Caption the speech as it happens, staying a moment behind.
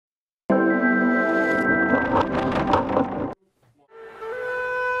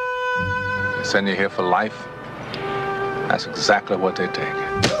send you here for life, that's exactly what they take.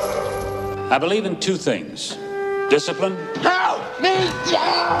 I believe in two things: discipline. Help me,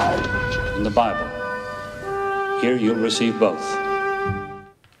 Dad! And the Bible. Here you'll receive both.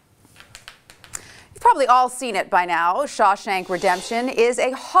 You've probably all seen it by now. Shawshank Redemption is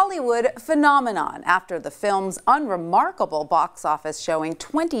a Hollywood phenomenon. After the film's unremarkable box office showing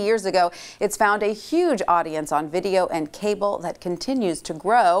 20 years ago, it's found a huge audience on video and cable that continues to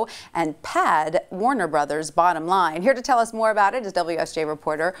grow and pad Warner Brothers' bottom line. Here to tell us more about it is WSJ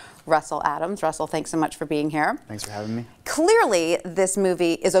reporter Russell Adams. Russell, thanks so much for being here. Thanks for having me. Clearly, this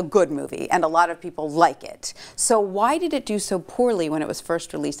movie is a good movie, and a lot of people like it. So why did it do so poorly when it was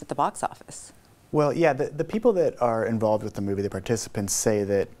first released at the box office? Well, yeah, the people that are involved with the movie, the participants, say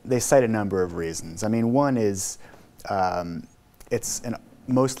that they cite a number of reasons. I mean, one is it's a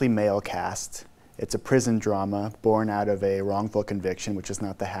mostly male cast. It's a prison drama born out of a wrongful conviction, which is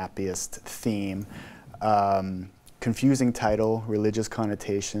not the happiest theme. Confusing title, religious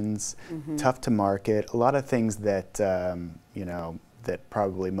connotations, tough to market, a lot of things that, you know, that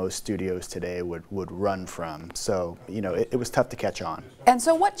probably most studios today would run from. So, you know, it was tough to catch on. And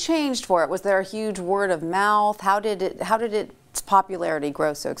so what changed for it? Was there a huge word of mouth? How did its popularity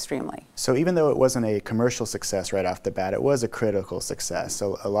grow so extremely? So even though it wasn't a commercial success right off the bat, it was a critical success.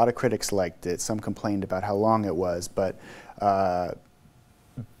 So a lot of critics liked it. Some complained about how long it was, but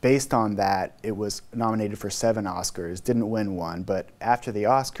based on that, it was nominated for 7 Oscars, didn't win one, but after the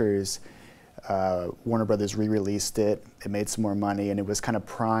Oscars, Warner Brothers re-released it, it made some more money, and it was kind of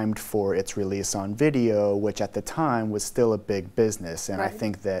primed for its release on video, which at the time was still a big business. And right. I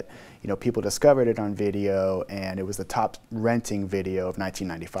think that, you know, people discovered it on video, and it was the top renting video of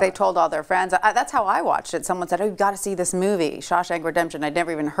 1995. They told all their friends. That's how I watched it. Someone said, oh, you've got to see this movie, Shawshank Redemption. I'd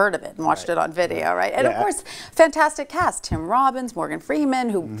never even heard of it and watched it on video, right? And yeah, of course, fantastic cast. Tim Robbins, Morgan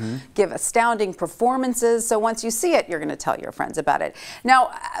Freeman, who give astounding performances. So once you see it, you're going to tell your friends about it. Now,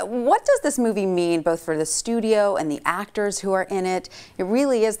 what does this movie mean both for the studio and the actors who are in it? It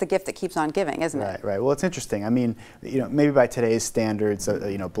really is the gift that keeps on giving, isn't it? Right. Well, it's interesting. I mean, you know, maybe by today's standards,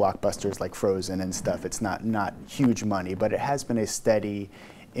 you know, blockbusters like Frozen and stuff, it's not huge money, but it has been a steady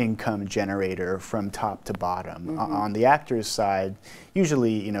income generator from top to bottom. On the actors' side,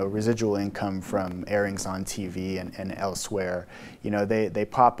 usually, you know, residual income from airings on TV and elsewhere, you know, they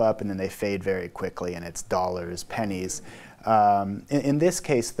pop up and then they fade very quickly, and it's dollars, pennies. In this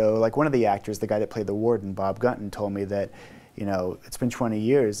case, though, like one of the actors, the guy that played the warden, Bob Gunton, told me that, you know, it's been 20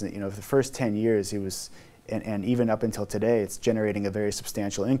 years, you know, for the first 10 years he was, and even up until today, it's generating a very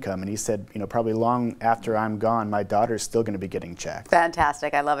substantial income. And he said, you know, probably long after I'm gone, my daughter's still going to be getting checks.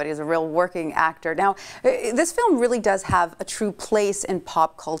 Fantastic. I love it. He's a real working actor. Now, this film really does have a true place in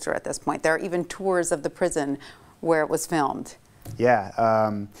pop culture at this point. There are even tours of the prison where it was filmed. Yeah,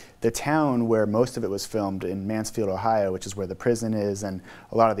 the town where most of it was filmed in Mansfield, Ohio, which is where the prison is, and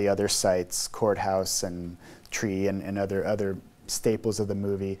a lot of the other sites, Courthouse and Tree and other staples of the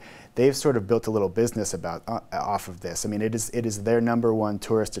movie, they've sort of built a little business off of this. I mean, it is their #1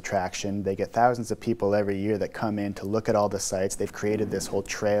 tourist attraction. They get thousands of people every year that come in to look at all the sites. They've created this whole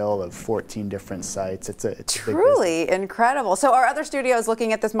trail of 14 different sites. It's truly incredible. So are other studios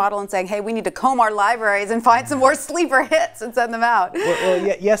looking at this model and saying, hey, we need to comb our libraries and find some more sleeper hits and send them out?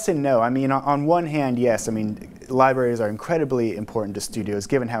 Well, yes and no. I mean, on one hand, yes. I mean, libraries are incredibly important to studios,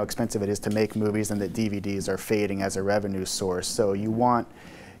 given how expensive it is to make movies and that DVDs are fading as a revenue source. So you want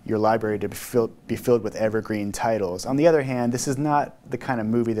your library to be filled with evergreen titles. On the other hand, this is not the kind of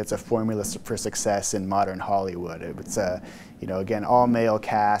movie that's a formula for success in modern Hollywood. It's a, you know, again, all male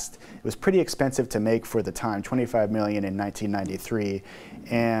cast. It was pretty expensive to make for the time, $25 million in 1993.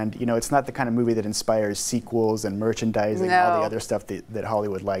 And, you know, it's not the kind of movie that inspires sequels and merchandising and all the other stuff that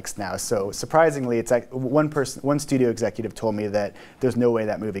Hollywood likes now. So surprisingly, it's like one studio executive told me that there's no way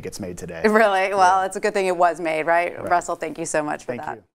that movie gets made today. Really? Well, it's a good thing it was made, right? Russell, thank you so much for that. Thank you.